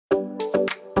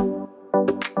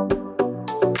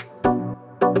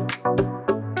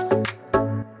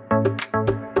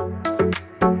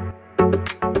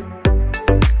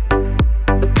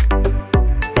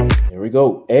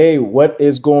Hey, what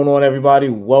is going on, everybody?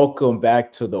 Welcome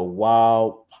back to the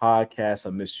W.O.W podcast.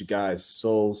 I missed you guys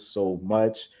so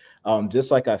much. Just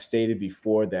like I've stated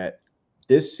before, that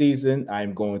this season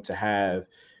I'm going to have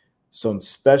some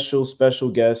special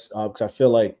guests because I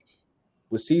feel like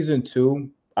with season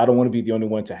two, I don't want to be the only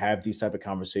one to have these type of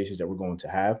conversations that we're going to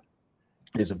have.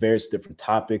 There's various different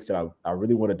topics that I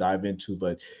really want to dive into,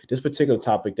 but this particular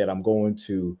topic that I'm going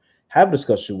to have a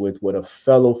discussion with a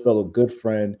fellow good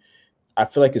friend. I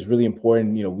feel like it's really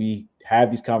important. We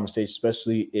have these conversations,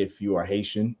 especially if you are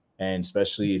Haitian and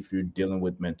especially if you're dealing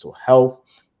with mental health.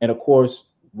 And of course,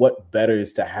 what better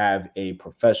is to have a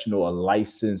professional, a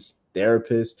licensed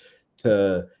therapist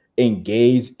to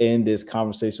engage in this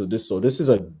conversation. So this is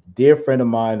a dear friend of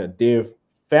mine, a dear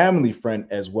family friend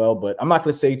as well. But I'm not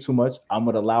going to say too much. I'm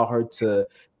going to allow her to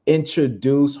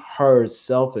introduce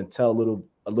herself and tell a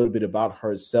little bit about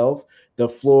herself. The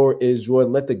floor is yours.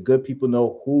 Let the good people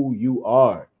know who you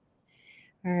are.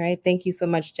 All right. Thank you so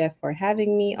much, Jeff, for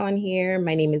having me on here.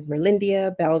 My name is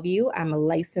Merlindia Bellevue. I'm a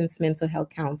licensed mental health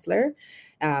counselor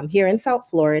here in South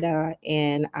Florida,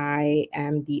 and I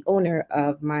am the owner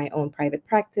of my own private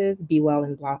practice, Be Well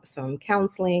and Blossom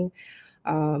Counseling.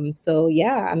 So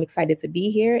I'm excited to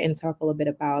be here and talk a little bit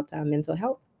about mental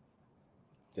health.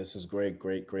 This is great.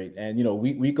 And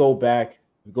we go back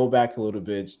a little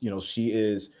bit. She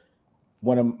is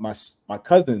one of my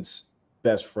cousin's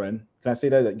best friend. Can I say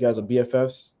that you guys are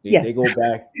BFFs? They Yes. they go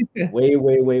back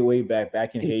way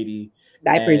back in Haiti.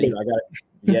 Diaper And day.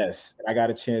 I got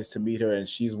a chance to meet her, and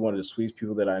she's one of the sweetest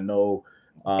people that I know.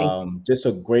 Thank you. Just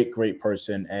a great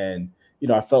person. And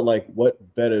I felt like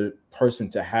what better person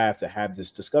to have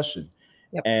this discussion.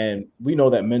 Yep. And we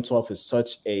know that mental health is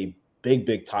such a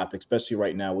big topic, especially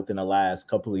right now within the last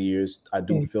couple of years. I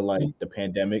do feel like the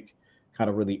pandemic kind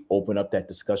of really opened up that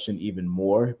discussion even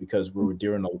more because we were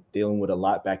dealing with a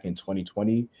lot back in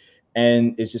 2020,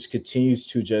 and it just continue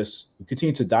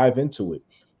to dive into it.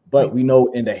 But Right. we know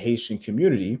in the Haitian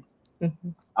community,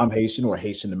 Mhm. I'm Haitian or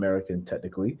Haitian American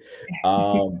technically.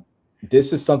 Um,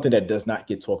 this is something that does not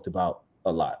get talked about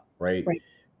a lot, right? Right.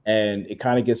 And it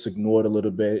kind of gets ignored a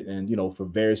little bit, and for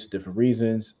various different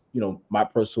reasons. My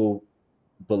personal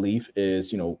belief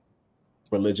is,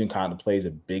 religion kind of plays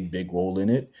a big role in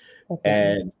it.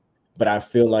 Definitely. And but I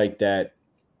feel like that,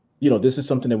 this is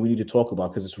something that we need to talk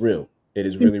about because it's real. It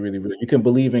is really real. You can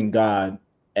believe in God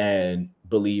and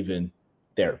believe in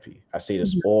therapy. I say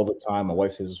this Mhm. all the time. My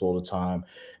wife says this all the time.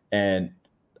 And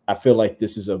I feel like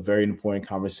this is a very important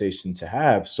conversation to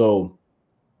have. So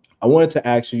I wanted to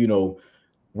ask you,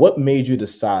 what made you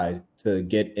decide to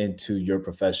get into your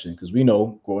profession? Because we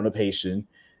know growing up Haitian,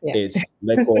 Yeah. it's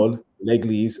l'école,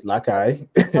 l'église, la caille,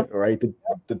 Yep. right?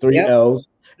 The three Yep. L's.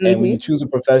 And when Mm-hmm. you choose a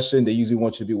profession, they usually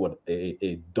want you to be what? A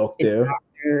A doctor,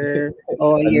 doctor, a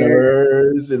lawyer.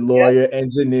 nurse, a Yep. lawyer,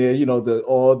 engineer, the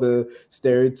all the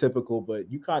stereotypical, but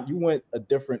you went a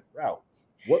different route.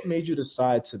 What made you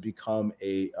decide to become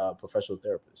a professional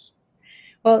therapist?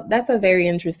 Well, that's a very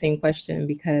interesting question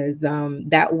because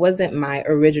that wasn't my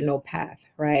original path,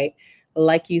 right?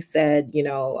 Like you said,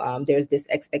 there's this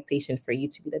expectation for you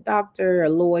to be the doctor, a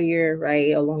lawyer,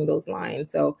 right? Along those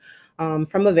lines. So,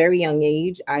 from a very young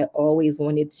age, I always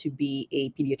wanted to be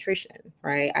a pediatrician,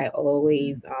 right? I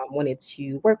always wanted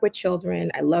to work with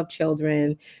children. I love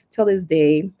children till this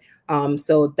day.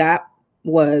 So that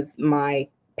was my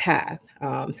path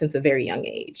since a very young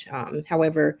age.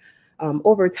 However,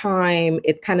 over time,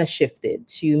 it kind of shifted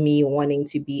to me wanting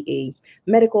to be a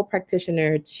medical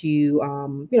practitioner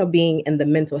to, being in the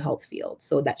mental health field.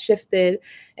 So that shifted.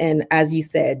 And as you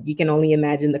said, you can only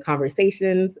imagine the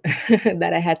conversations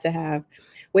that I had to have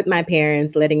with my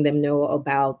parents, letting them know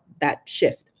about that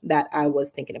shift that I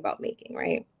was thinking about making,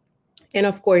 right? And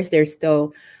of course, there was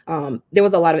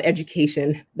a lot of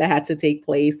education that had to take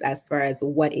place as far as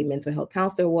what a mental health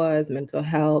counselor was, mental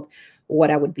health, what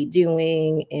I would be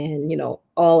doing, and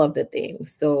all of the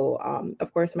things. So,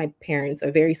 of course, my parents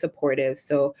are very supportive.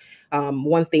 So,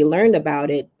 once they learned about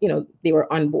it, they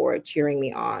were on board, cheering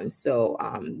me on. So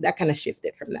that kind of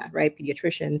shifted from that, right,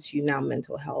 pediatrician to now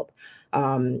mental health.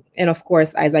 And of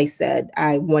course, as I said,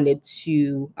 I wanted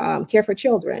to care for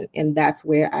children, and that's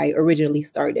where I originally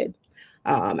started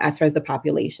as far as the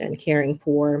population, caring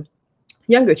for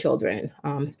younger children,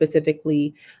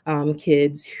 specifically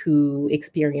kids who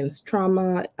experience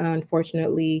trauma,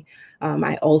 unfortunately.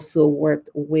 I also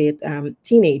worked with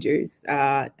teenagers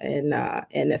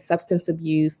and substance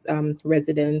abuse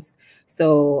residents.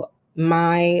 So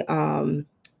my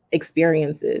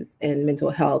experiences in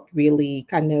mental health really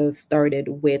kind of started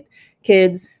with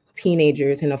kids,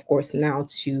 teenagers, and of course now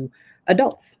to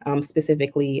adults,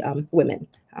 specifically women.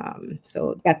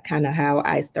 So that's kind of how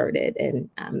I started, and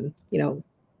I'm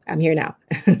here now.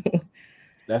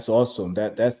 That's awesome.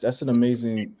 That's an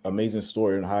amazing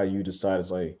story on how you decided,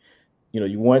 like,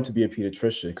 you wanted to be a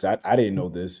pediatrician, because I didn't know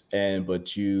this,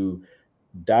 but you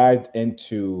dived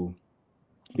into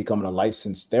becoming a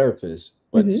licensed therapist,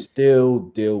 but Hmm. still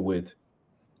deal with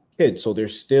kids. So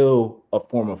there's still a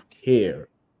form of care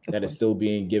Of that is course. still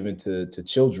being given to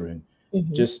children,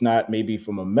 Hmm. just not maybe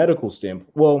from a medical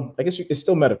standpoint. Well, I guess it's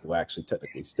still medical, actually,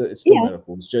 technically. It's still Yeah.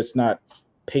 medical. It's just not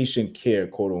patient care,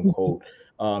 quote Mhm. unquote.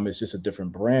 It's just a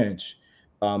different branch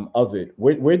of it.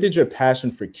 Where did your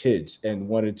passion for kids and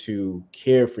wanted to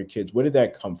care for kids, where did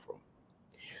that come from?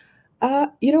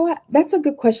 You know what? That's a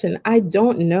good question. I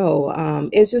don't know.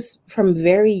 It's just from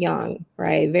very young,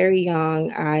 right? Very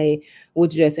young, I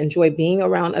would just enjoy being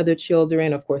around other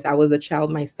children. Of course, I was a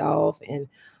child myself, and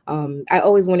I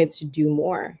always wanted to do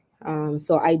more.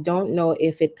 So I don't know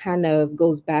if it kind of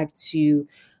goes back to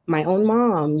my own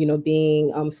mom,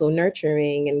 being so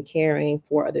nurturing and caring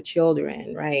for other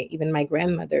children, right? Even my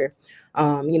grandmother,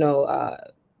 um, you know, uh,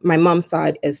 my mom's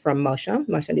side is from Masha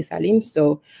de Salines.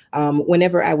 So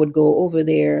whenever I would go over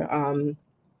there,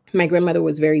 my grandmother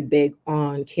was very big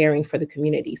on caring for the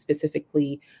community,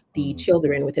 specifically the Mm.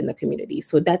 children within the community.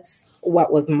 So that's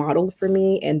what was modeled for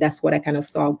me. And that's what I kind of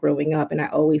saw growing up. And I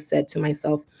always said to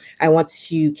myself, I want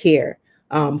to care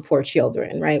for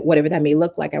children, right? Whatever that may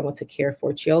look like, I want to care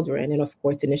for children. And of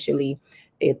course, initially,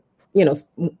 it,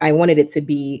 I wanted it to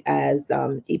be as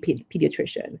a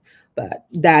pediatrician, but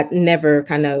that never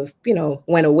kind of,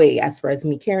 went away as far as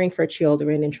me caring for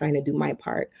children and trying to do my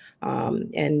part,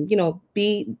 and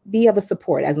be of a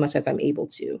support as much as I'm able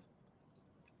to.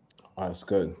 Oh, that's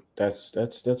good. That's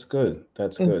good.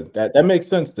 That's Mhm. good. That makes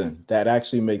sense then. That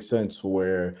actually makes sense,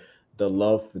 where the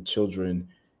love for children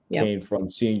Yep. came from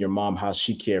seeing your mom, how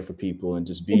she cared for people and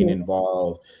just being Mhm.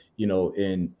 involved,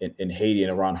 in Haiti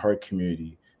and around her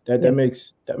community. That that Yep.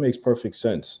 makes that makes perfect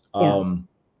sense. Yeah.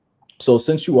 So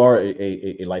since you are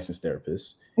a licensed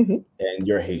therapist Mhm. and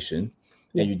you're Haitian,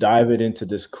 and you Yes. dive it into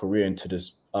this career, into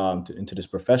this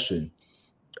profession,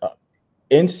 uh,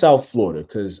 in South Florida,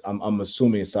 because I'm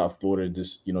assuming in South Florida,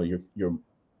 just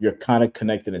you're kind of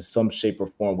connected in some shape or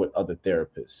form with other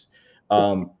therapists.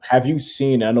 Yes. Have you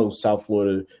seen? I know South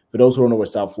Florida. For those who don't know where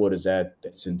South Florida is at,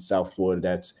 that's in South Florida.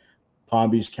 That's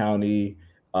Palm Beach County,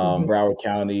 Mhm. Broward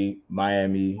County,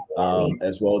 Miami, Miami.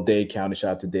 as well Dade County.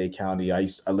 Shout out to Dade County. I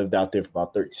lived out there for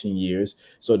about 13 years.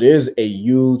 So there's a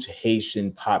huge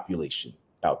Haitian population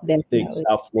out there. I think Definitely.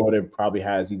 South Florida probably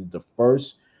has either the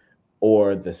first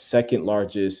or the second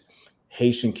largest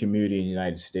Haitian community in the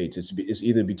United States. It's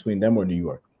either between them or New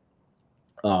York.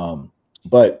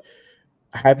 But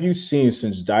have you seen,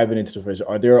 since diving into the first,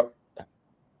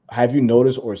 have you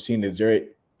noticed or seen, is there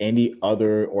any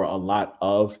other or a lot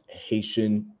of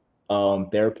Haitian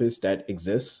therapists that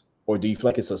exist? Or do you feel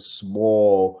like it's a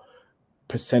small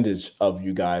percentage of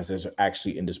you guys that are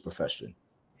actually in this profession?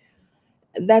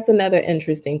 That's another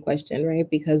interesting question, right?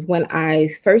 Because when I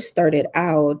first started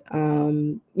out,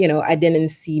 I didn't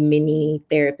see many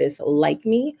therapists like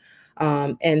me,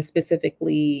 and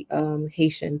specifically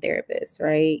Haitian therapists,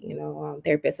 right?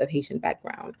 Therapists of Haitian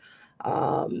background.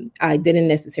 I didn't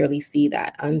necessarily see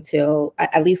that until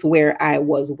at least where I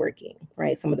was working,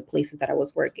 right? Some of the places that I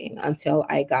was working, until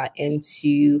I got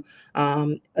into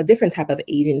a different type of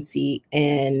agency,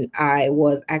 and I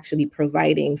was actually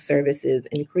providing services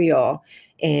in Creole,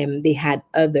 and they had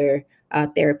other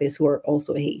therapists who are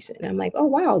also Haitian. And I'm like, oh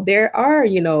wow, there are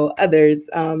others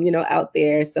out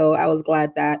there. So I was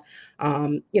glad that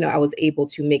I was able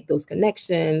to make those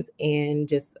connections, and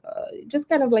just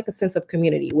kind of like a sense of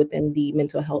community within the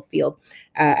mental health field,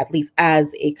 at least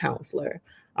as a counselor.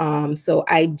 So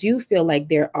I do feel like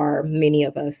there are many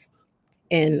of us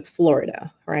in Florida,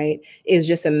 right? It's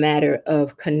just a matter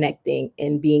of connecting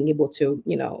and being able to,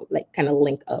 like kind of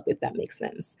link up, if that makes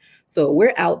sense. So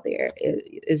we're out there.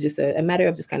 It's just a matter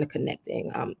of just kind of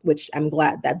connecting, which I'm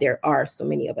glad that there are so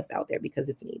many of us out there because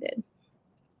it's needed.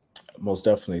 Most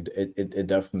definitely, it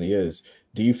definitely is.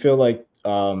 Do you feel like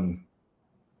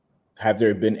have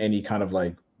there been any kind of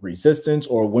like resistance,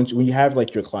 or when you have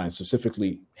like your clients,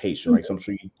 specifically Haitian, right? So I'm Mhm.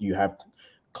 sure you have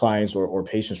clients or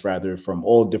patients rather from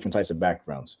all different types of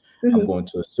backgrounds, I'm Mhm. going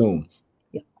to assume.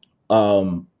 Yeah.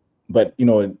 Um, but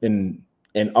in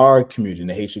our community, in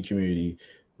the Haitian community,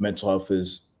 mental health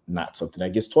is not something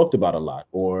that gets talked about a lot.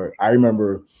 Or I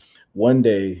remember one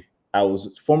day, I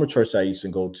was former church that I used to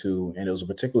go to, and it was a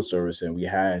particular service, and we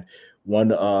had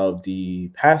one of the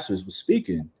pastors was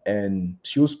speaking, and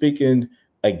she was speaking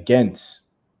against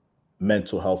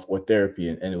mental health or therapy.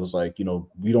 And it was like,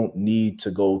 we don't need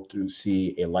to go through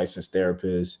see a licensed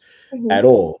therapist Mhm. at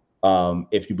all.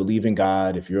 If you believe in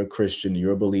God, if you're a Christian,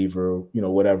 you're a believer,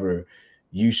 whatever,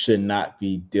 you should not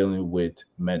be dealing with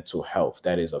mental health.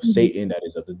 That is of Mhm. Satan, that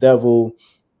is of the devil,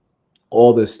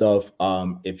 all this stuff.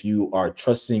 If you are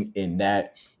trusting in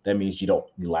that, that means you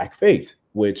lack faith,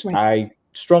 which Right. I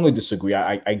strongly disagree.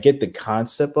 I get the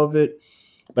concept of it,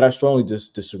 but I strongly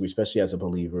disagree, especially as a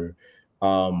believer,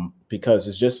 because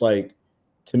it's just like,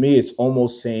 to me, it's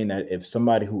almost saying that if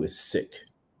somebody who is sick,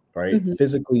 right, Mhm.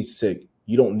 physically sick,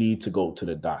 you don't need to go to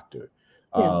the doctor.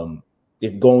 Yeah. Um,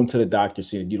 if going to the doctor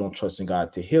saying you don't trust in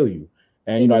God to heal you,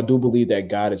 and I Mhm. do believe that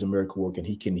God is a miracle worker and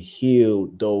He can heal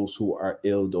those who are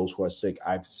ill, those who are sick.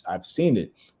 I've seen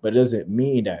it, but it doesn't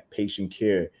mean that patient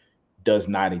care does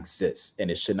not exist and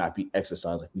it should not be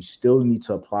exercised. Like, we still need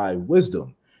to apply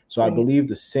wisdom. So I Right. believe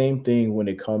the same thing when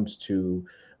it comes to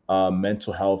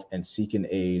mental health and seeking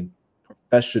a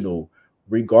professional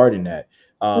regarding that.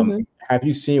 Mhm. Have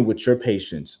you seen with your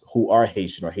patients who are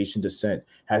Haitian or Haitian descent,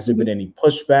 has there Mhm. been any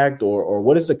pushback, or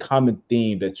what is the common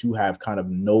theme that you have kind of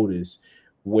noticed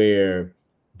where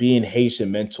being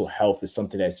Haitian mental health is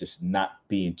something that's just not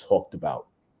being talked about?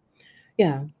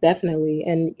 Yeah, definitely.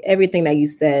 And everything that you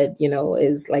said,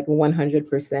 is like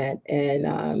 100%.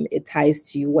 And it ties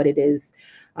to what it is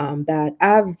that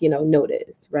I've,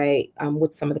 noticed, right,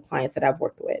 with some of the clients that I've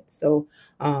worked with. So,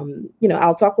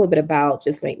 I'll talk a little bit about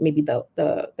just like maybe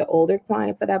the older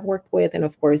clients that I've worked with. And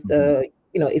of course, Mhm.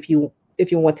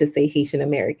 if you want to say Haitian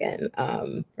American,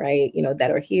 right,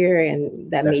 that are here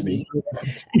and that may That's be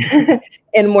me.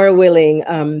 and more willing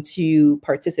to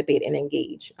participate and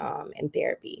engage in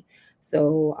therapy.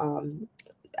 So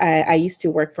I used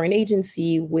to work for an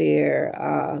agency where,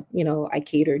 I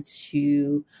catered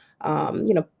to,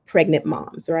 pregnant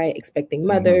moms, right? Expecting Mhm.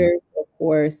 mothers. Of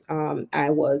course, I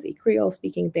was a Creole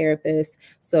speaking therapist.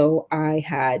 So I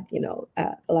had,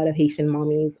 a lot of Haitian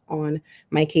mommies on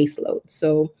my caseload.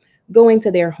 So going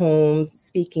to their homes,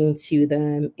 speaking to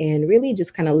them, and really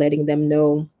just kind of letting them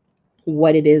know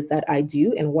what it is that I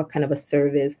do and what kind of a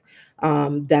service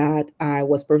that I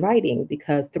was providing.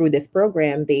 Because through this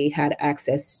program, they had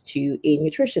access to a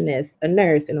nutritionist, a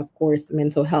nurse, and of course,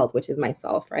 mental health, which is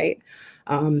myself, right?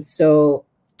 So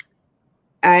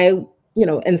I,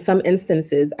 in some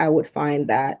instances, I would find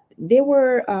that they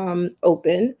were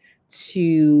open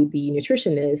to the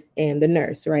nutritionist and the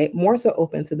nurse, right? More so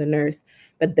open to the nurse.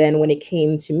 But then when it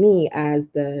came to me as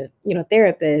the,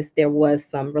 therapist, there was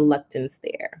some reluctance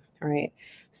there, right?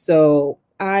 So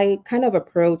I kind of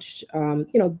approached,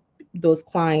 those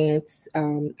clients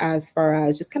as far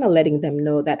as just kind of letting them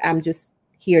know that I'm just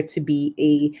here to be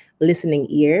a listening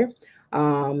ear,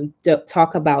 to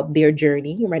talk about their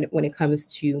journey, right, when it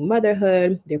comes to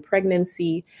motherhood, their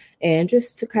pregnancy, and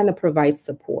just to kind of provide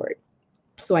support.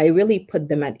 So I really put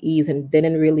them at ease and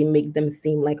didn't really make them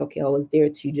seem like, okay, I was there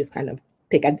to just kind of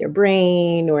pick at their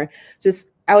brain, or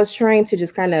just, I was trying to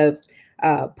just kind of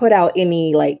put out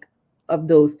any like of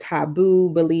those taboo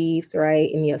beliefs, right?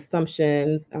 Any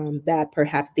assumptions that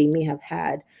perhaps they may have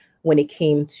had when it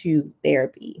came to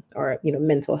therapy or,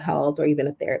 mental health or even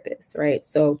a therapist, right?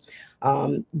 So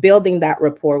building that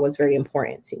rapport was very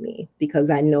important to me because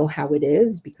I know how it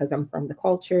is because I'm from the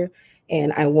culture,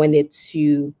 and I wanted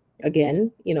to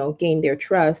again, gain their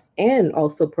trust and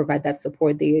also provide that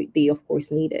support they of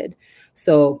course needed.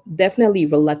 So definitely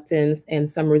reluctance and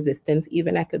some resistance,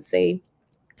 even I could say,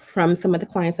 from some of the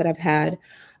clients that I've had.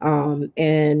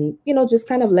 And, just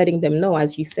kind of letting them know,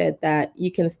 as you said, that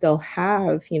you can still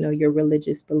have, your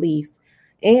religious beliefs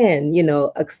and,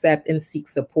 accept and seek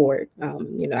support,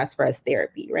 as far as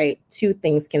therapy, right? Two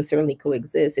things can certainly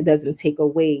coexist. It doesn't take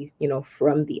away,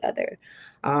 from the other.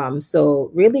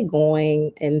 So really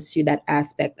going into that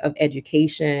aspect of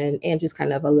education and just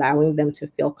kind of allowing them to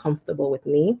feel comfortable with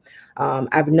me,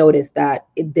 I've noticed that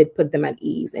it did put them at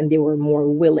ease and they were more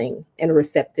willing and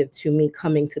receptive to me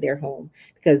coming to their home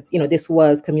because, this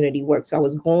was community work. So I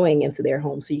was going into their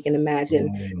home. So you can imagine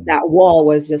Mm. that wall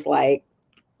was just like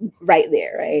right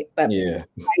there, right? But Yeah.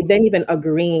 by them even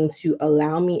agreeing to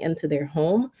allow me into their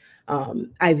home,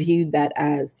 I viewed that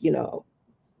as,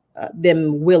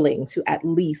 them willing to at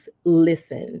least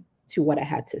listen to what I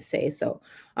had to say. So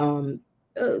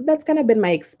that's kind of been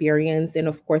my experience. And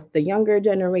of course, the younger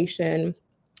generation,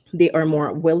 they are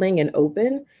more willing and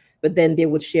open, but then they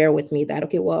would share with me that,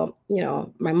 okay, well,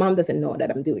 my mom doesn't know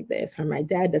that I'm doing this, or my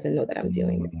dad doesn't know that I'm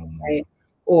doing this, Mm. right?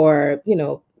 Or,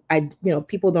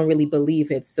 people don't really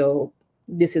believe it. So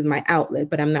this is my outlet,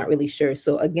 but I'm not really sure.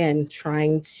 So again,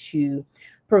 trying to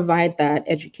provide that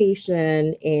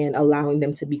education and allowing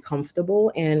them to be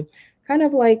comfortable and kind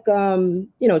of like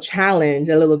challenge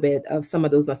a little bit of some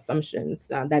of those assumptions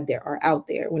that there are out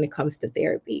there when it comes to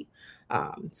therapy.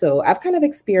 So I've kind of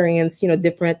experienced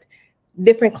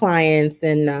different clients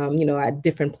and at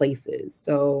different places.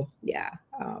 So yeah,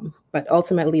 but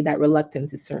ultimately that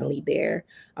reluctance is certainly there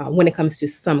when it comes to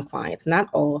some clients, not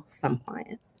all, some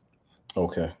clients.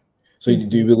 Okay. So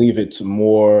do you believe it's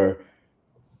more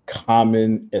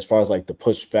common as far as like the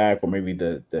pushback or maybe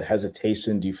the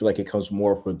hesitation? Do you feel like it comes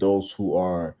more for those who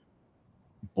are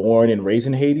born and raised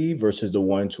in Haiti versus the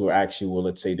ones who are actually, well,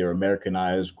 let's say they're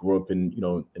Americanized, grew up in,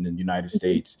 in the United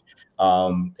States,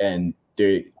 and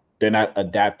they're not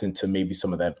adapting to maybe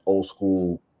some of that old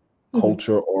school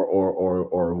culture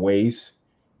or ways?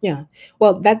 Yeah,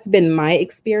 well, that's been my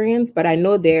experience, but I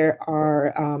know there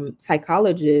are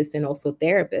psychologists and also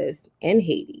therapists in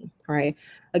Haiti, right?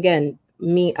 Again,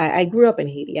 I grew up in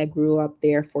Haiti. I grew up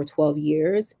there for 12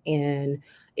 years, and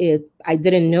I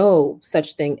didn't know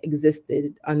such thing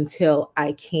existed until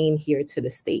I came here to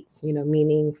the States,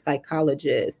 meaning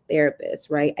psychologists, therapists,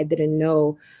 right? I didn't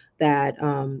know that,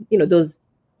 those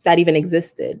that even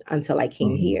existed until I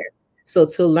came here. So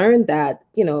to learn that,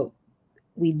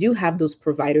 we do have those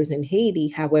providers in Haiti.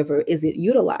 However, is it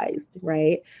utilized,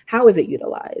 right? How is it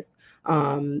utilized?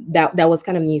 That was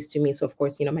kind of news to me. So of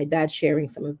course, my dad sharing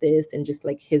some of this and just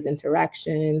like his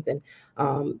interactions. And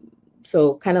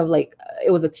so kind of like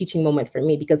it was a teaching moment for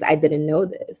me because I didn't know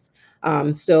this.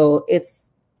 So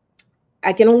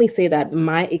I can only say that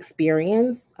my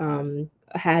experience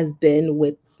has been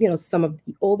with some of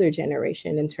the older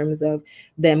generation in terms of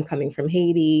them coming from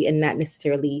Haiti and not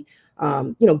necessarily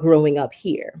growing up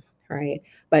here, right?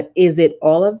 But is it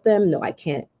all of them? No, I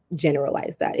can't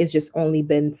generalize that. It's just only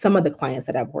been some of the clients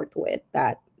that I've worked with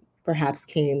that perhaps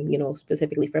came,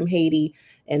 specifically from Haiti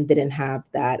and didn't have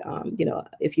that,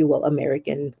 if you will,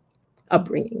 American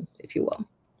upbringing, if you will.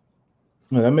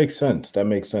 No, that makes sense. That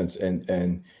makes sense.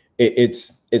 And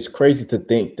it's crazy to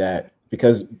think that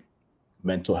because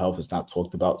mental health is not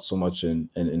talked about so much in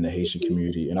the Haitian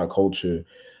community, in our culture,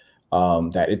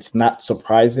 that it's not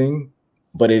surprising,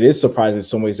 but it is surprising in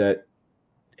some ways that,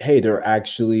 hey, they're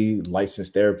actually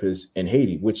licensed therapists in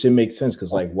Haiti, which it makes sense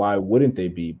because, like, why wouldn't they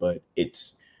be? But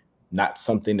it's not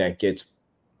something that gets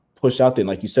pushed out there. And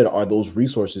like you said, are those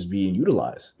resources being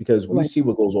utilized? Because we Right. see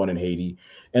what goes on in Haiti.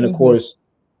 And of course,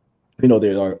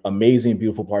 there are amazing,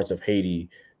 beautiful parts of Haiti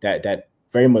that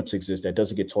very much exist that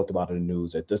doesn't get talked about in the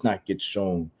news, that does not get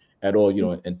shown at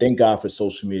all. And thank God for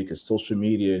social media, because social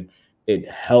media, it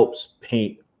helps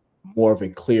paint more of a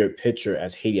clear picture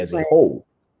as Haiti as a Right. whole.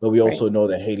 But we Right. also know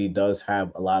that Haiti does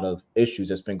have a lot of issues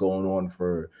that's been going on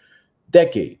for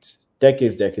decades,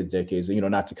 decades.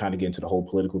 Not to kind of get into the whole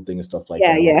political thing and stuff like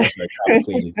Yeah, that. I know yeah. that's very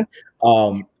complicated.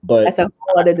 That's But a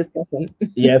whole other discussion.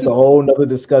 yeah, it's a whole nother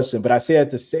discussion. But I say that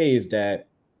to say is that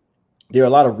there are a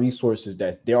lot of resources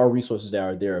that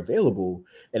are there available,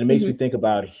 and it makes me think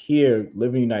about here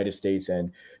living in the United States,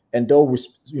 and though we're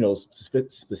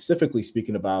specifically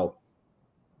speaking about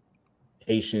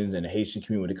Haitians and the Haitian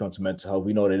community when it comes to mental health,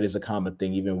 we know that it is a common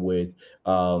thing even with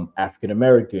African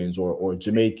Americans or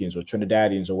Jamaicans or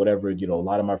Trinidadians or whatever. A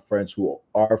lot of my friends who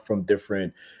are from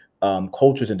different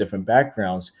cultures and different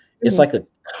backgrounds, it's like a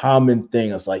common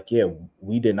thing. It's like, yeah,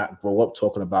 we did not grow up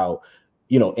talking about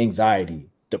anxiety,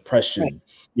 Right. depression,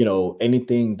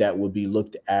 anything that would be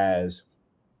looked as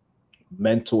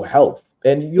mental health.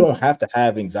 And you don't have to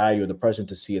have anxiety or depression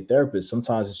to see a therapist.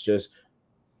 Sometimes it's just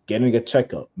getting a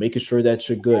checkup, making sure that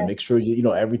you're good, make sure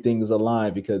everything is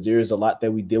aligned, because there is a lot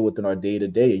that we deal with in our day to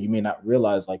day. You may not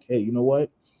realize, like, hey, you know what?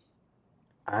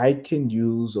 I can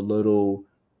use a little,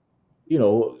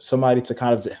 somebody to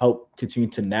kind of help continue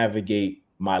to navigate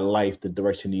my life the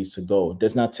direction it needs to go. It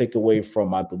does not take away from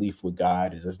my belief with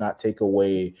God. It does not take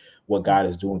away what God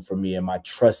is doing for me and my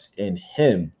trust in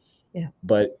Him. Yeah.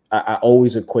 But I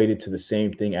always equate it to the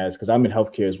same thing as, because I'm in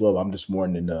healthcare as well. I'm just more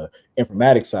in the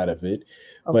informatics side of it.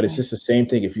 But it's Okay. just the same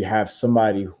thing. If you have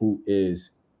somebody who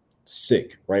is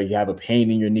sick, right? You have a pain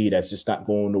in your knee that's just not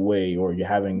going away, or you're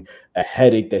having a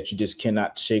headache that you just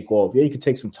cannot shake off. Yeah, you can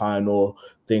take some time or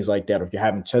things like that. Or if you're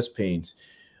having chest pains,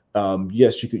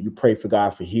 yes, you pray for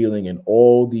God for healing and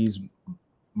all these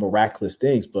miraculous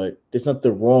things. But there's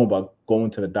nothing wrong about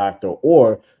going to the doctor,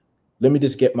 or let me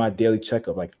just get my daily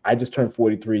checkup. Like, I just turned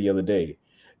 43 the other day,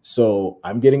 so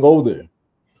I'm getting older.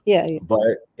 Yeah.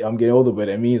 But I'm getting older, but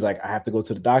it means like I have to go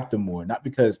to the doctor more, not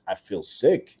because I feel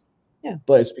sick, Yeah.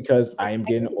 but it's because I am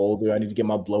getting older. I need to get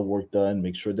my blood work done,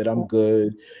 make sure that I'm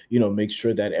good, make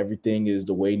sure that everything is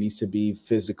the way it needs to be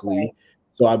physically. Right.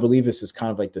 So I believe this is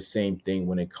kind of like the same thing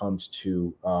when it comes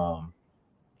to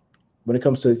when it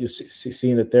comes to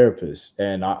seeing a therapist,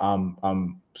 and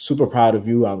I'm super proud of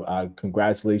you. I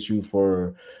congratulate you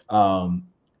for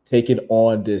taking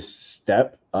on this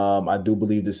step. I do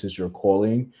believe this is your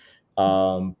calling,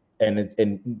 and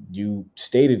you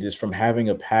stated this from having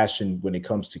a passion when it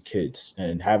comes to kids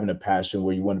and having a passion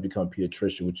where you want to become a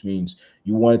pediatrician, which means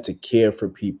you wanted to care for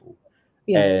people,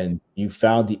 Yeah. and you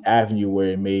found the avenue where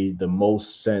it made the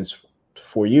most sense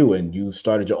for you, and you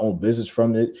started your own business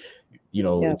from it. You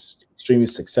know, Yeah. it's extremely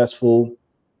successful.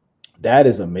 That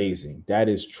is amazing. That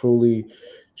is truly,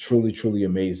 truly, truly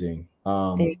amazing.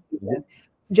 Thank you.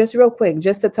 Just real quick,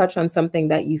 just to touch on something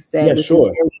that you said, Yeah, which is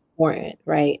sure. very important,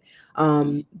 right?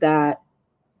 That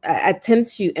I tend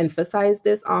to emphasize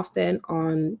this often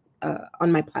on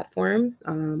my platforms.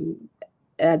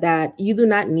 That you do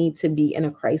not need to be in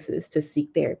a crisis to seek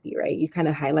therapy, right? You kind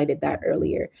of highlighted that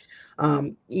earlier.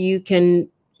 You can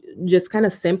just kind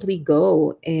of simply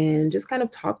go and just kind of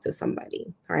talk to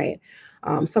somebody, right?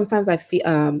 Sometimes I feel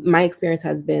my experience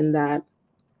has been that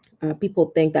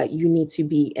people think that you need to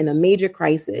be in a major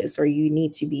crisis, or you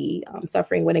need to be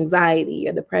suffering with anxiety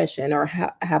or depression, or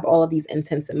have all of these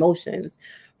intense emotions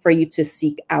for you to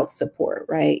seek out support,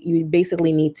 right? You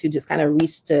basically need to just kind of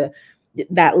reach to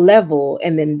that level,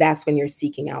 and then that's when you're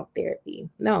seeking out therapy.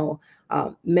 No,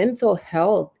 mental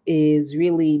health is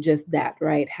really just that,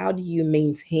 right? How do you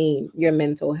maintain your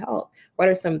mental health? What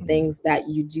are some Mhm. things that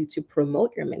you do to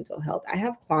promote your mental health? I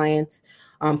have clients,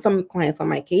 some clients on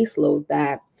my caseload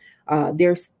that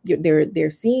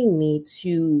they're seeing me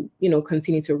to, you know,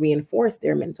 continue to reinforce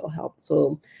their mental health.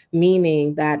 So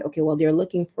meaning that, okay, well, they're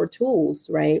looking for tools,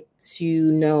 right,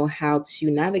 to know how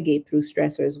to navigate through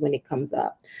stressors when it comes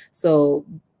up. So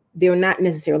they're not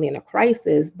necessarily in a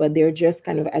crisis, but they're just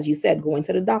kind of, as you said, going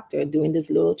to the doctor, doing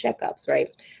these little checkups, right?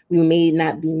 We may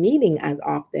not be meeting as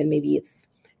often. Maybe it's,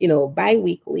 you know,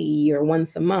 bi-weekly or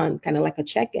once a month, kind of like a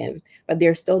check-in, but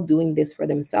they're still doing this for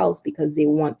themselves because they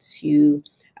want to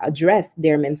address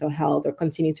their mental health or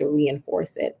continue to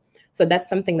reinforce it. So that's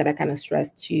something that I kind of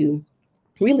stress to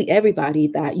really everybody,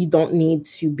 that you don't need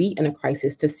to be in a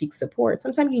crisis to seek support.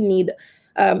 Sometimes you need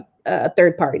a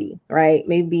third party, right?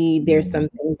 Maybe there's some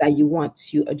Mhm. things that you want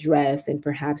to address, and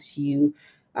perhaps you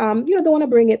know, don't want to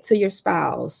bring it to your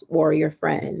spouse or your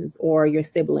friends or your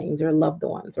siblings or loved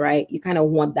ones, right? You kind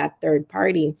of want that third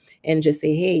party and just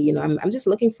say, hey, you know, I'm just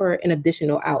looking for an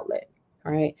additional outlet,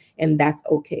 right? And that's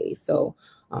okay. So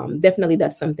definitely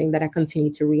that's something that I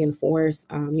continue to reinforce,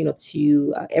 you know,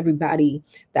 to everybody,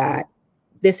 that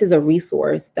this is a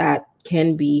resource that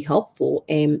can be helpful,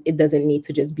 and it doesn't need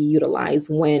to just be utilized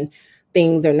when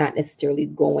things are not necessarily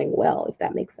going well, if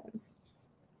that makes sense.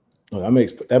 Well,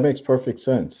 that makes perfect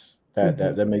sense. That Hmm.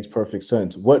 that that makes perfect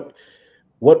sense. What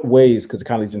ways, because it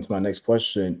kind of leads into my next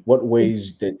question, what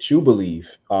ways that you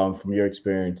believe, from your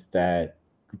experience, that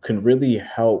can really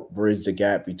help bridge the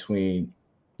gap between,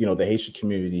 the Haitian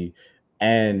community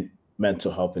and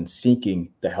mental health and seeking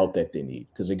the help that they need?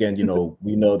 Because again,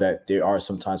 we know that there are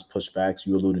sometimes pushbacks.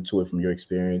 You alluded to it from your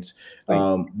experience.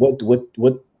 Right. What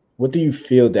do you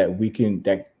feel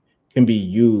that can be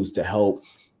used to help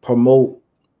promote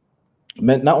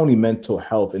not only mental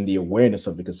health and the awareness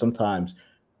of it, because sometimes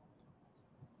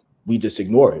we just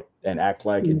ignore it and act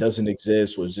like it Mhm. doesn't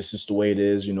exist, or this is the way it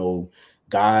is.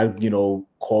 God,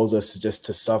 calls us just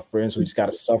to suffer, and so we just got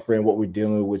to suffer in what we're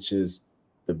dealing with, which is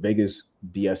the biggest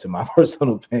BS in my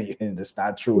personal opinion. That's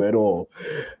not true at all.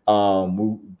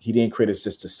 He didn't create us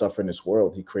just to suffer in this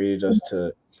world. He created us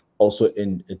to also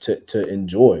to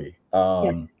enjoy,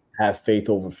 Yeah. have faith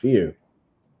over fear.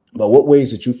 But what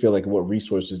ways that you feel like, what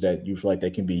resources that you feel like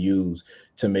that can be used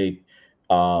to make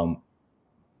um,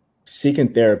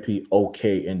 seeking therapy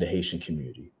okay in the Haitian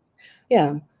community?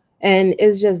 Yeah. And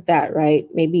it's just that, right?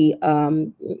 Maybe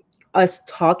us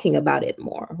talking about it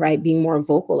more, right? Being more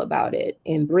vocal about it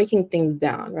and breaking things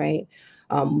down, right?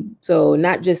 So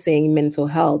not just saying mental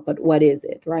health, but what is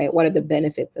it, right? What are the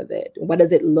benefits of it? What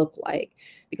does it look like?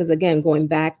 Because again, going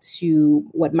back to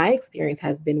what my experience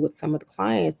has been with some of the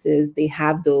clients, is they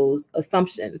have those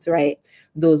assumptions, right?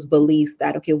 Those beliefs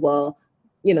that, okay, well,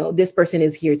 you know, this person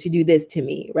is here to do this to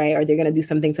me, right? Or they're going to do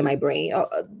something to my brain.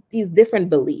 These different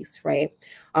beliefs, right?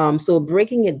 So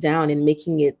breaking it down and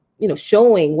making it, you know,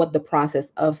 showing what the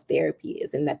process of therapy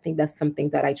is. And I think that's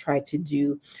something that I try to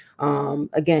do,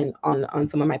 again, on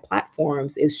some of my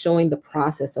platforms, is showing the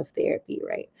process of therapy,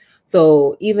 right?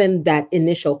 So even that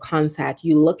initial contact,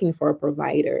 you looking for a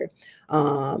provider,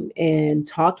 and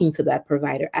talking to that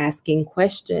provider, asking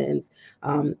questions,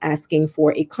 asking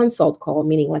for a consult call,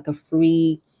 meaning like a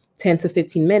free 10 to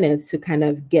 15 minutes to kind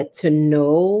of get to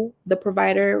know the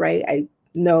provider, right?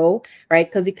 No, right?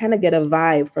 Because you kind of get a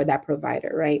vibe for that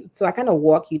provider, right? So I kind of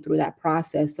walk you through that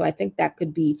process. So I think that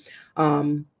could be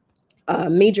um, a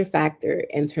major factor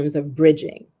in terms of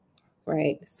bridging,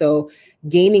 right? So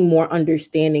gaining more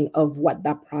understanding of what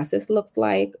that process looks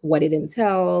like, what it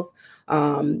entails,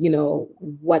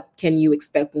 what can you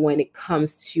expect when it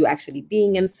comes to actually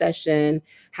being in session?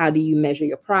 How do you measure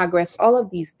your progress? All of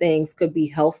these things could be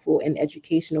helpful and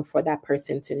educational for that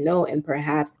person to know, and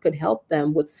perhaps could help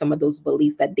them with some of those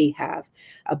beliefs that they have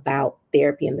about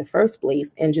therapy in the first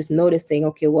place, and just noticing,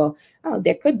 okay, well, oh,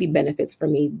 there could be benefits for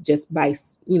me just by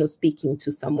speaking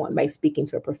to someone, by speaking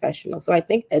to a professional. So I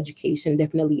think education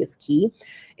definitely is key,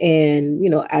 and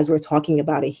as we're talking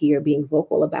about it here, being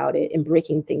vocal about it and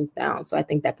breaking things down. So I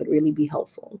think that could really be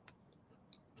helpful.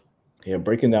 Yeah,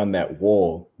 breaking down that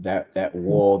wall, that Mhm.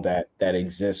 wall that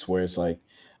exists, where it's like,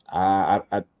 I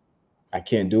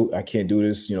can't do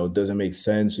this. It doesn't make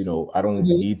sense. I don't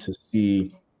Mhm. need to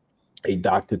see a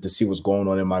doctor to see what's going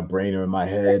on in my brain or in my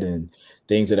head and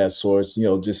things of that sort.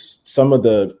 Just some of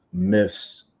the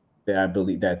myths that I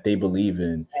believe that they believe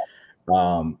in,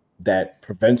 that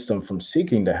prevents them from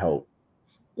seeking the help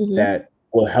Mhm. that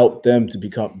will help them to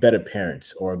become better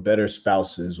parents or better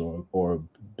spouses or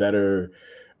better,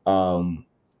 um,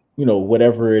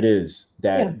 whatever it is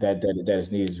Yeah, that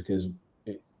is needed. Because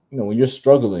when you're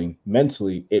struggling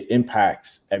mentally, it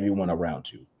impacts everyone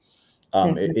around you.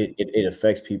 It, definitely. it it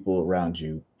affects people around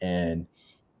you, and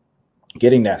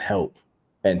getting that help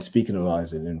and speaking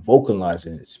about it and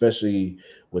vocalizing it, especially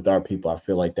with our people, I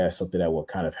feel like that's something that will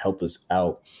kind of help us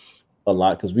out a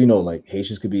lot, because we know like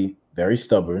Haitians could be very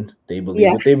stubborn. They believe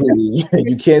Yeah, what they believe.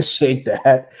 You can't shake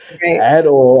that right. at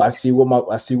all. I see what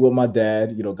my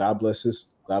dad, God bless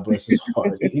his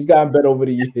heart. He's gotten better over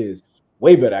the years,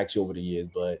 way better actually over the years.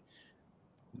 But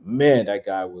man, that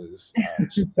guy was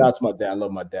shout out to my dad. I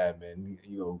love my dad, man.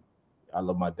 I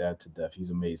love my dad to death. He's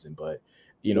amazing. But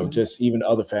Yeah, just even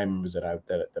other family members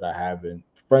that I have, and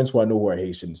friends who I know who are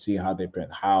Haitian, seeing how they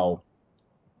parent, how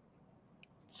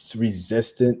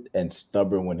resistant and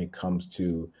stubborn when it comes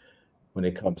to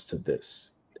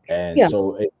this. And yeah,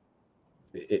 so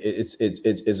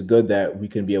it's good that we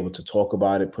can be able to talk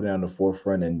about it, put it on the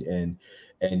forefront, and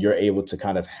you're able to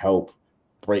kind of help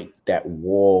break that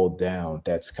wall down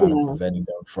that's kind of yeah. preventing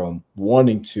them from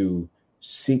wanting to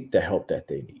seek the help that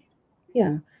they need.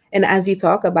 Yeah. And as you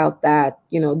talk about that,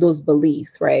 those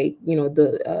beliefs, right?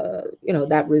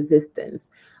 That resistance.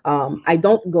 I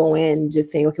don't go in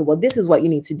just saying, okay, well, this is what you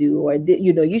need to do, or,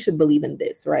 you should believe in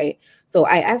this, right? So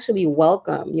I actually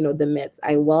welcome, the myths.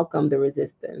 I welcome the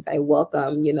resistance. I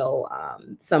welcome,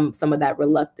 some of that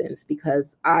reluctance,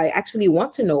 because I actually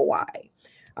want to know why.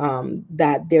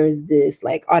 That there's this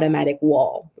like automatic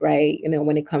wall, right?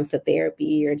 When it comes to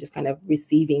therapy or just kind of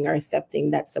receiving or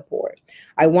accepting that support.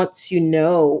 I want to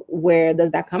know, where does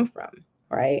that come from,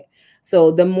 right? So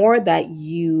the more that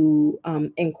you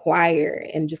inquire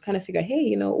and just kind of figure,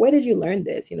 hey, where did you learn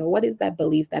this? What is that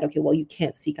belief that, okay, well, you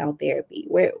can't seek out therapy?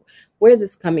 Where is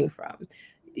this coming from?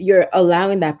 You're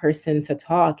allowing that person to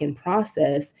talk and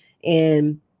process,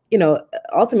 and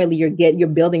ultimately you're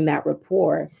building that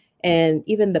rapport. And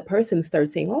even the person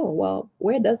starts saying, oh, well,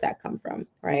 where does that come from,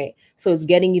 right? So it's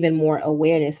getting even more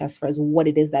awareness as far as what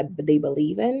it is that they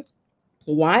believe in,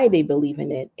 why they believe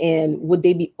in it, and would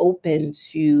they be open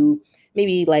to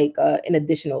maybe like an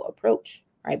additional approach,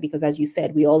 right? Because as you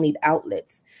said, we all need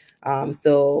outlets.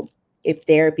 So if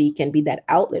therapy can be that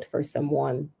outlet for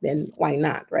someone, then why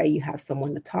not, right? You have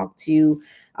someone to talk to,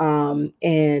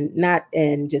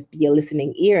 and just be a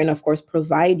listening ear, and of course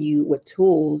provide you with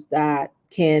tools that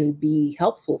can be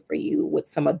helpful for you with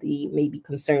some of the maybe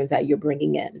concerns that you're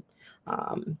bringing in.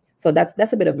 So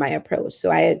that's a bit of my approach.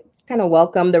 So I kind of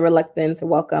welcome the reluctance,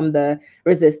 welcome the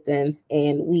resistance,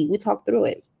 and we talk through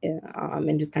it,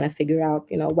 and just kind of figure out,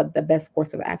 what the best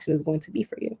course of action is going to be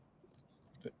for you.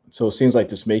 So it seems like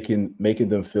just making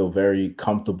them feel very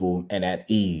comfortable and at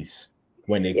ease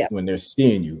Yeah, when they're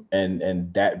seeing you,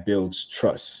 and that builds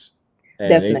trust. And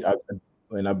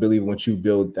definitely. I believe once you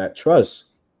build that trust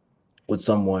with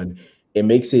someone, it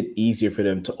makes it easier for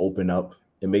them to open up.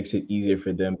 It makes it easier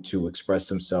for them to express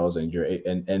themselves,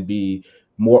 and be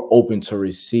more open to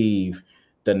receive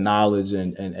the knowledge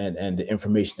and the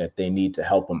information that they need to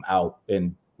help them out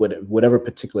in whatever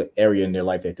particular area in their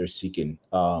life that they're seeking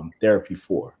therapy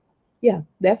for. Yeah,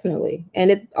 definitely. And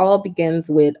it all begins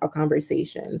with a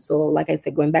conversation. So, like I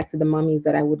said, going back to the mummies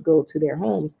that I would go to their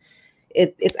homes,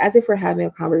 it's as if we're having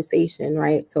a conversation,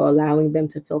 right? So allowing them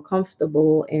to feel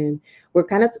comfortable, and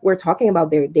we're talking about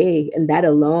their day, and that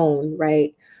alone,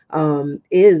 right,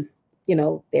 is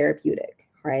therapeutic.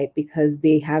 right? Because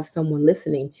they have someone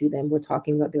listening to them. We're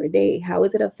talking about their day. How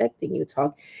is it affecting you?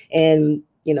 Talk, and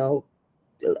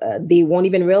they won't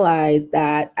even realize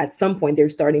that at some point they're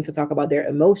starting to talk about their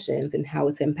emotions and how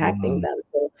it's impacting Mhm. them.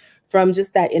 So from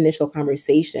just that initial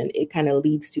conversation, it kind of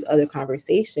leads to other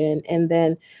conversation. And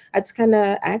then I just kind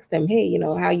of ask them, hey,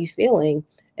 how are you feeling?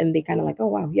 And they kind of like, oh,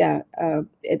 wow, yeah,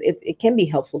 it can be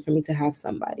helpful for me to have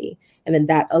somebody. And then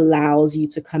that allows you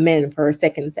to come in for a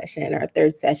second session or a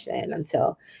third session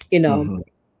until, Mhm.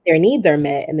 their needs are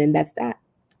met. And then that's that.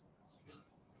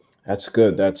 That's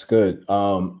good. That's good.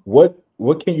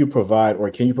 What can you provide,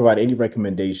 or can you provide any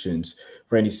recommendations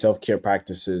for any self care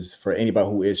practices for anybody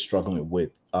who is struggling with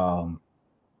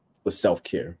self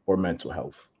care or mental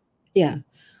health? Yeah.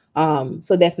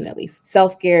 So definitely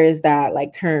self-care is that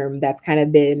like term that's kind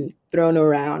of been thrown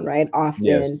around, right? Often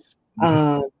Yes.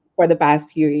 um for the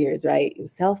past few years, right?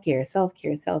 Self-care,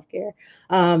 self-care, self-care.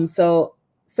 So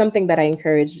something that I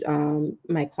encourage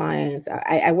my clients,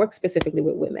 I work specifically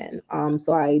with women.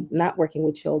 So I'm not working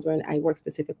with children. I work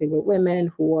specifically with women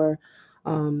who are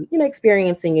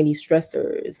experiencing any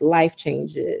stressors, life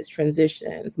changes,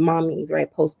 transitions, mommies,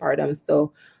 right? Postpartum.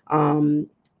 So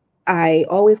I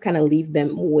always kind of leave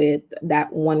them with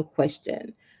that one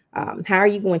question. How are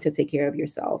you going to take care of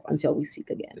yourself until we speak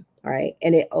again? All right.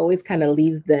 And it always kind of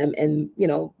leaves them in,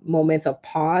 moments of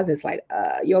pause. It's like,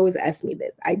 you always ask me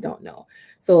this. I don't know.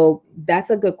 So that's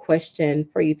a good question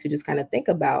for you to just kind of think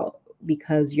about,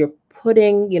 because you're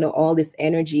putting, all this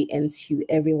energy into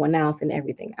everyone else and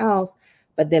everything else.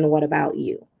 But then what about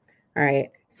you? All right.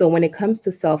 So when it comes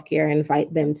to self care, I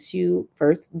invite them to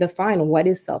first define what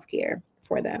is self care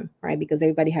for them, right? Because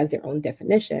everybody has their own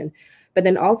definition. But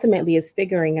then ultimately is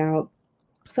figuring out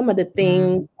some of the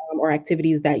things or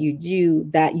activities that you do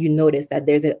that you notice that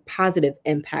there's a positive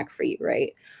impact for you,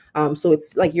 right? So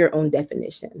it's like your own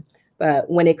definition. But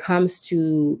when it comes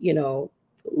to,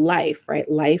 life, right?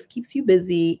 Life keeps you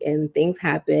busy and things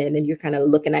happen, and you're kind of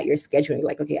looking at your schedule and you're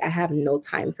like, okay, I have no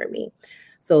time for me.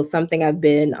 So something I've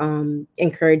been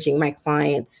encouraging my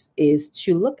clients is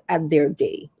to look at their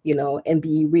day, and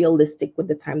be realistic with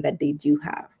the time that they do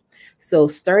have. So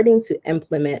starting to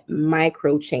implement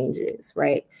micro changes,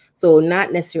 right? So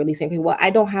not necessarily saying, okay, well, I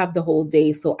don't have the whole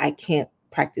day, so I can't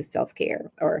practice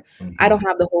self-care, or I don't Mhm.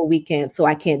 have the whole weekend, so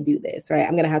I can't do this, right?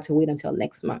 I'm going to have to wait until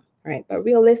next month, right? But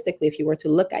realistically, if you were to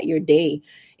look at your day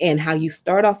and how you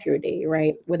start off your day,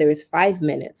 right? Whether it's 5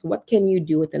 minutes, what can you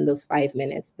do within those 5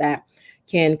 minutes that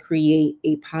can create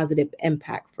a positive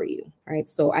impact for you, right?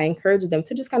 So I encourage them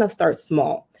to just kind of start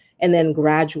small, and then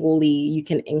gradually you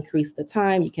can increase the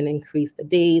time, you can increase the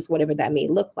days, whatever that may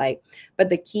look like. But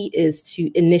the key is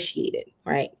to initiate it,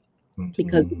 right?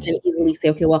 Because you Mhm. can easily say,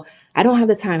 okay, well, I don't have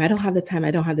the time, I don't have the time,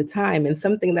 I don't have the time. And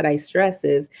something that I stress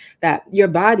is that your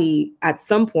body at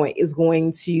some point is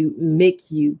going to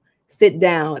make you sit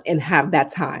down and have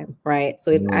that time, right?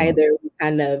 So it's Mhm. either we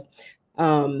kind of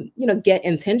get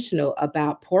intentional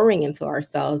about pouring into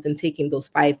ourselves and taking those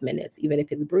 5 minutes, even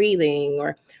if it's breathing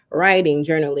or writing,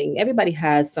 journaling. Everybody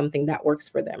has something that works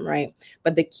for them, right?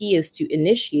 But the key is to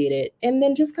initiate it and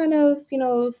then just kind of,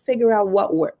 figure out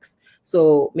what works.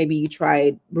 So maybe you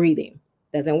tried breathing.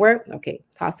 Doesn't work? Okay,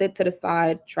 toss it to the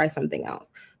side, try something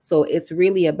else. So it's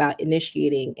really about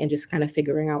initiating and just kind of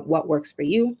figuring out what works for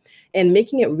you and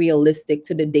making it realistic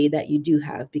to the day that you do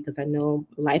have, because I know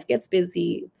life gets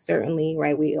busy, certainly,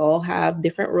 right? We all have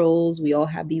different roles, we all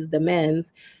have these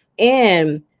demands.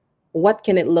 And what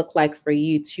can it look like for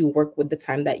you to work with the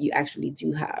time that you actually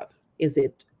do have? Is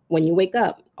it when you wake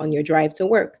up, on your drive to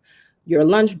work, your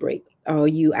lunch break? Are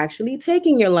you actually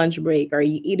taking your lunch break? Are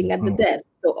you eating at the Mhm.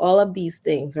 desk? So all of these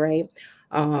things, right?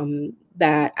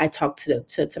 That I talk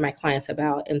to my clients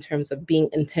about in terms of being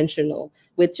intentional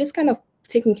with just kind of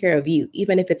taking care of you,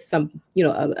 even if it's some,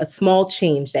 a small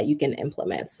change that you can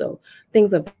implement. So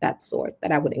things of that sort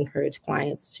that I would encourage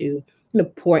clients to,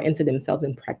 pour into themselves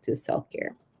and practice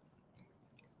self-care.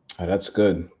 That's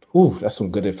good. Ooh, that's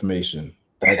some good information.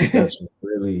 That's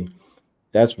really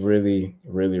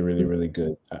really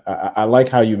good. I like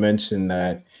how you mentioned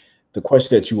that the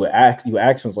question that you asked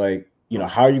was like,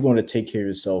 how are you going to take care of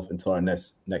yourself until our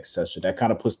next session? That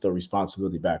kind of puts the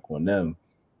responsibility back on them.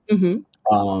 Hmm.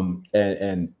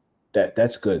 And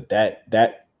that's good.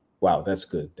 That wow, that's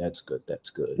good. That's good. That's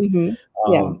good. Hmm.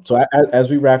 Yeah. So as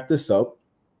we wrap this up,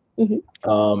 Hmm.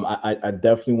 I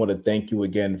definitely want to thank you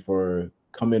again for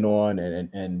coming on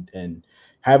and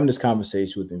having this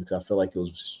conversation with me, because I feel like it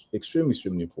was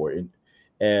extremely important.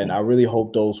 And I really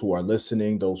hope those who are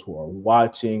listening, those who are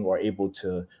watching, are able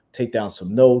to take down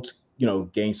some notes,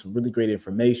 gain some really great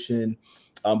information.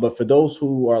 But for those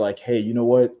who are like, hey, you know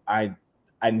what, I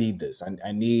need this.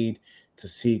 I need to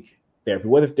seek therapy,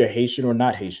 whether if they're Haitian or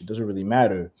not Haitian, doesn't really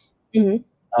matter. Mhm.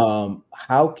 Um,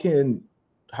 how can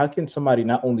somebody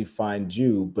not only find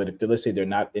you, but if they, let's say they're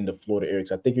not in the Florida area,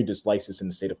 'cause I think you're just licensed in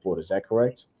the state of Florida, is that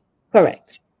correct?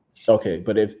 Correct. Okay,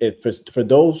 but if for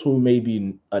those who may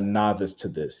be a novice to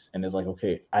this and it's like,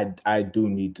 okay, I do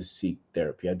need to seek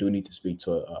therapy, I do need to speak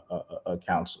to a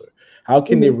counselor. How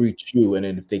can they Mhm. reach you? And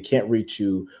then if they can't reach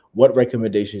you, what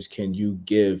recommendations can you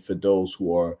give for those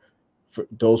who are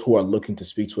looking to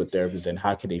speak to a therapist, and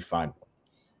how can they find one?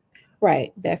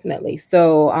 Right, definitely.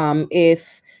 So,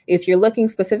 if you're looking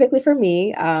specifically for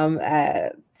me,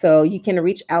 so you can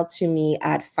reach out to me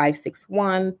at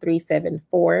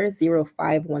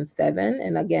 561-374-0517.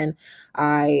 And again,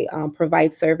 I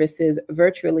provide services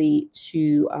virtually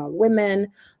to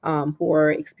women who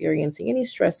are experiencing any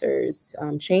stressors,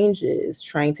 changes,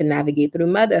 trying to navigate through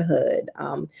motherhood,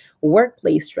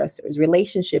 workplace stressors,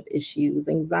 relationship issues,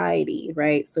 anxiety,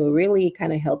 right? So, really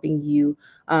kind of helping you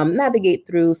navigate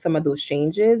through some of those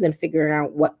changes and figuring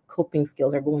out what coping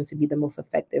skills are going to be the most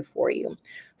effective for you.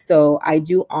 So I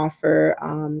do offer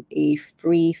a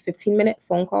free 15-minute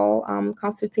phone call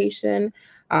consultation,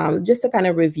 just to kind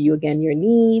of review again your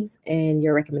needs and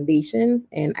your recommendations.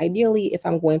 And ideally, if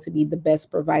I'm going to be the best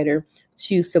provider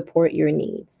to support your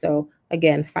needs. So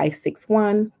again,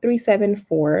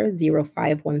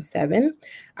 561-374-0517.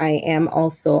 I am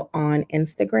also on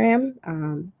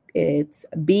Instagram. It's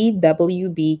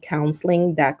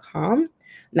bwbcounseling.com.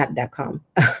 Not dot .com.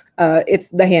 It's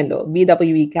the handle,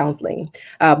 BWB Counseling.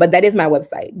 But that is my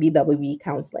website,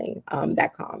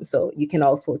 bwbcounseling.com. So you can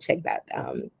also check that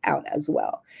out as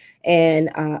well. And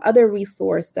other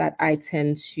resource that I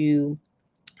tend to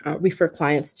refer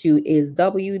clients to is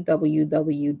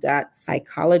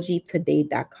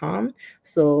www.psychologytoday.com.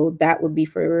 So that would be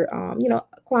for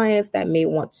clients that may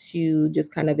want to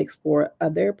just kind of explore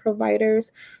other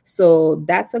providers. So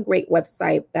that's a great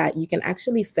website that you can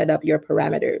actually set up your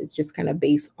parameters, just kind of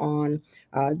based on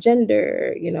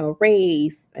gender,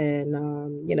 race, and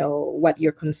what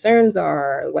your concerns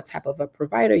are, what type of a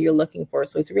provider you're looking for.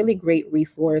 So it's a really great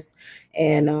resource,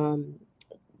 and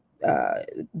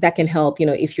that can help,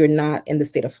 if you're not in the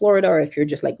state of Florida, or if you're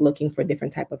just like looking for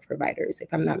different type of providers.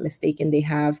 If I'm not mistaken, they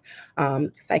have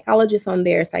psychologists on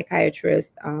there,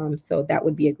 psychiatrists. So that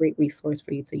would be a great resource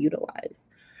for you to utilize.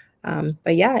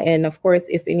 But yeah, and of course,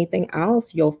 if anything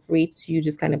else, you're free to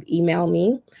just kind of email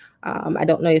me. I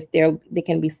don't know if there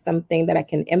can be something that I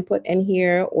can input in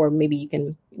here, or maybe you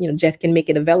can, Jeff can make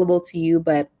it available to you,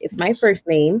 but it's my Yes. first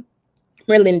name,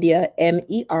 Merlindia,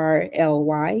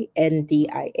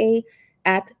 MERLYNDIA,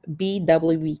 at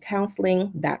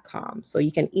bwbcounseling.com. So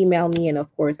you can email me, and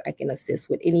of course, I can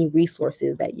assist with any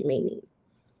resources that you may need.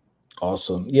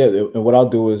 Awesome. Yeah, and what I'll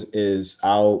do is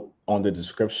I'll on the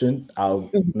description, I'll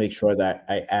Mhm. make sure that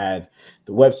I add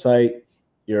the website,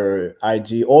 your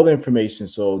IG, all the information.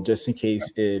 So just in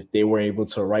case if they were able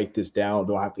to write this down,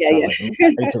 don't have to Yeah, kind of yeah. like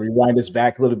I need to rewind this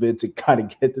back a little bit to kind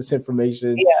of get this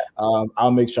information. Yeah.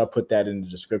 I'll make sure I put that in the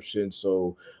description.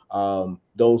 So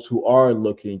those who are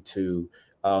looking to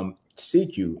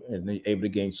seek you and be able to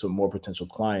gain some more potential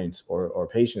clients or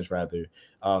patients rather,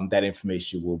 that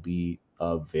information will be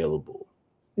available.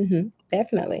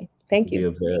 Definitely. Thank Be you.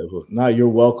 available. No, you're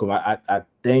welcome. I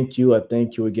thank you. I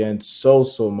thank you again so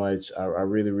much. I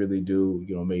really really do.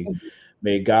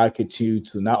 May God continue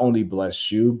to not only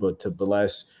bless you but to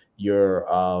bless your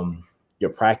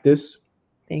practice.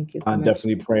 Thank you so I'm much.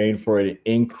 definitely praying for an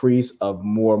increase of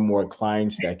more and more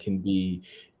clients that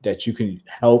you can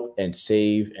help and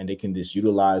save, and they can just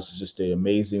utilize just the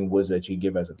amazing wisdom that you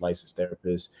give as a licensed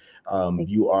therapist. Thank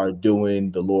You are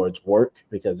doing the Lord's work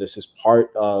because this is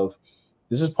part of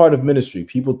ministry.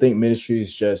 People think ministry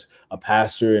is just a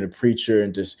pastor and a preacher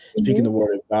and just you. speaking the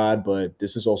word of God, but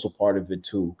this is also part of it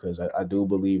too, because I do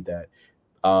believe that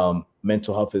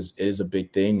mental health is a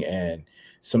big thing, and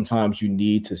sometimes you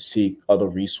need to seek other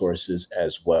resources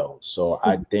as well. So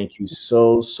I Mhm. thank you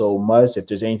so much. If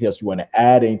there's anything else you want to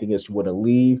add, anything else you want to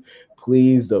leave,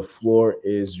 please, the floor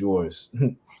is yours.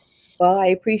 Well, I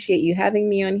appreciate you having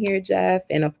me on here, Jeff,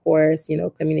 and of course,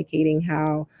 communicating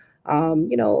how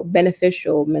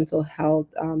beneficial mental health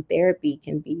therapy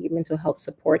can be, mental health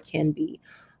support can be.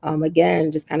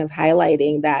 Again, just kind of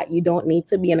highlighting that you don't need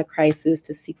to be in a crisis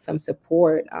to seek some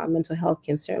support. Mental health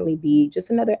can certainly be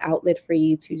just another outlet for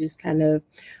you to just kind of,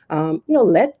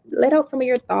 let out some of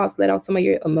your thoughts, let out some of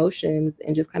your emotions,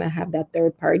 and just kind of have that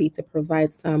third party to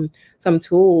provide some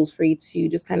tools for you to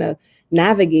just kind of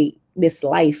navigate this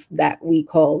life that we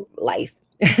call life.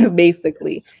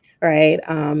 basically, Yes.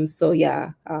 right? So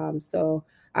yeah, so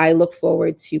I look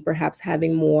forward to perhaps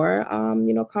having more,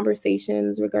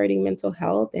 conversations regarding mental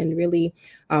health and really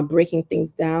breaking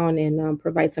things down and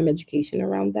provide some education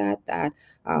around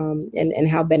and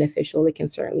how beneficial it can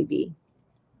certainly be.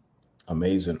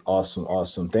 Amazing. Awesome.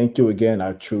 Awesome. Thank you again.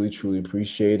 I truly, truly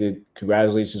appreciate it.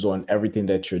 Congratulations on everything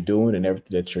that you're doing and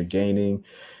everything that you're gaining.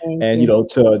 Thank And, you.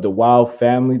 to the WOW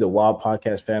family, the WOW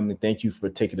podcast family, thank you for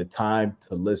taking the time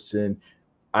to listen.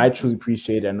 I truly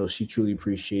appreciate it. I know she truly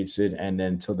appreciates it. And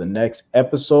then till the next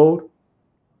episode,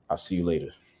 I'll see you later.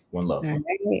 One love. All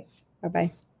right. Bye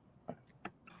bye.